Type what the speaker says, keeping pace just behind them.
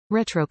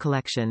Retro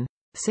collection.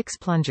 6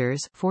 plungers,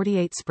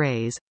 48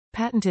 sprays,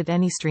 patented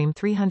Anystream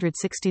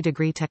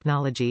 360-degree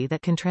technology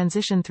that can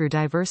transition through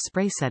diverse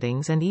spray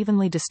settings and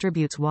evenly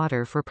distributes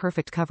water for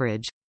perfect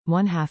coverage.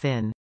 1/2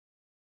 in.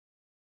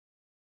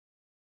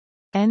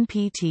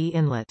 NPT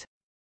inlet.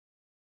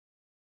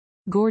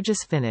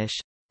 Gorgeous finish.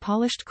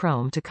 Polished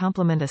chrome to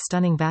complement a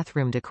stunning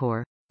bathroom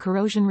decor.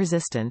 Corrosion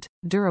resistant,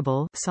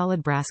 durable,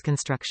 solid brass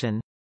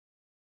construction.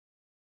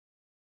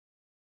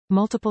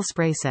 Multiple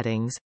spray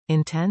settings.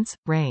 Intense,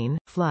 rain,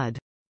 flood.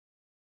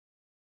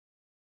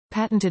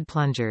 Patented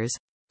plungers.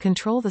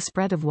 Control the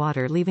spread of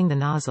water leaving the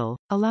nozzle,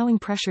 allowing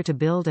pressure to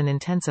build and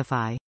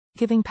intensify,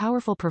 giving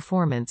powerful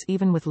performance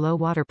even with low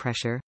water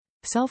pressure.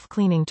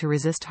 Self-cleaning to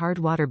resist hard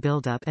water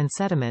buildup and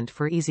sediment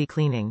for easy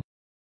cleaning.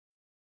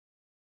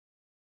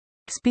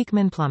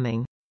 SPEAKMAN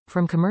Plumbing.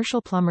 From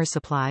commercial plumber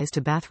supplies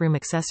to bathroom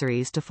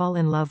accessories to fall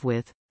in love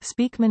with,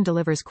 SPEAKMAN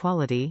delivers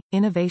quality,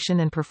 innovation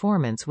and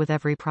performance with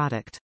every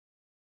product.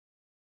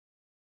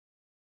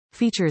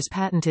 Features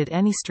patented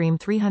Anystream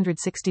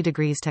 360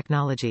 degrees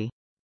technology.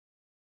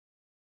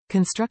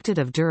 Constructed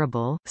of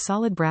durable,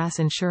 solid brass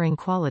ensuring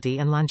quality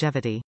and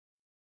longevity.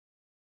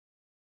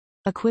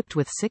 Equipped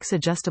with 6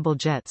 adjustable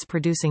jets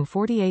producing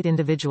 48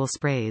 individual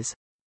sprays.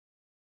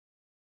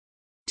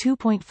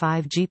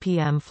 2.5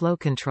 GPM flow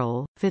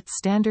control, fits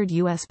standard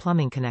U.S.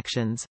 plumbing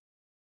connections.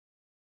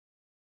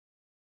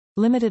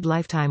 Limited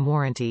lifetime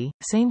warranty,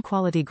 same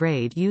quality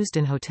grade used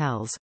in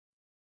hotels.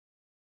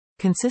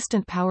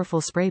 Consistent powerful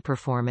spray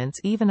performance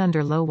even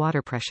under low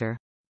water pressure.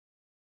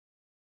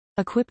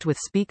 Equipped with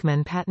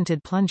SPEAKMAN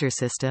patented plunger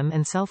system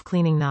and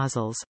self-cleaning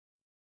nozzles.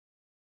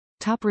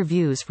 Top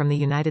reviews from the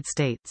United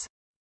States.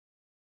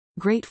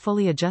 Great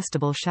fully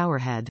adjustable shower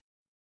head.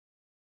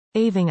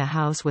 Aving a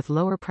house with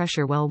lower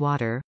pressure well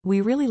water, we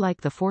really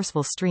like the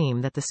forceful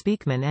stream that the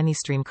SPEAKMAN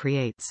Anystream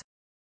creates.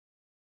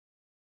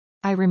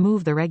 I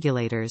remove the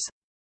regulators.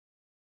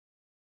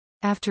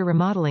 After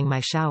remodeling my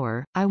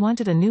shower, I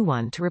wanted a new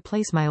one to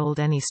replace my old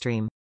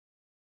Anystream.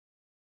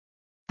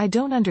 I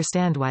don't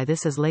understand why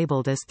this is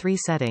labeled as 3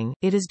 setting,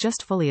 it is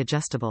just fully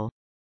adjustable.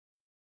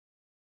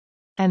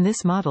 And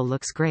this model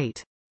looks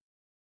great.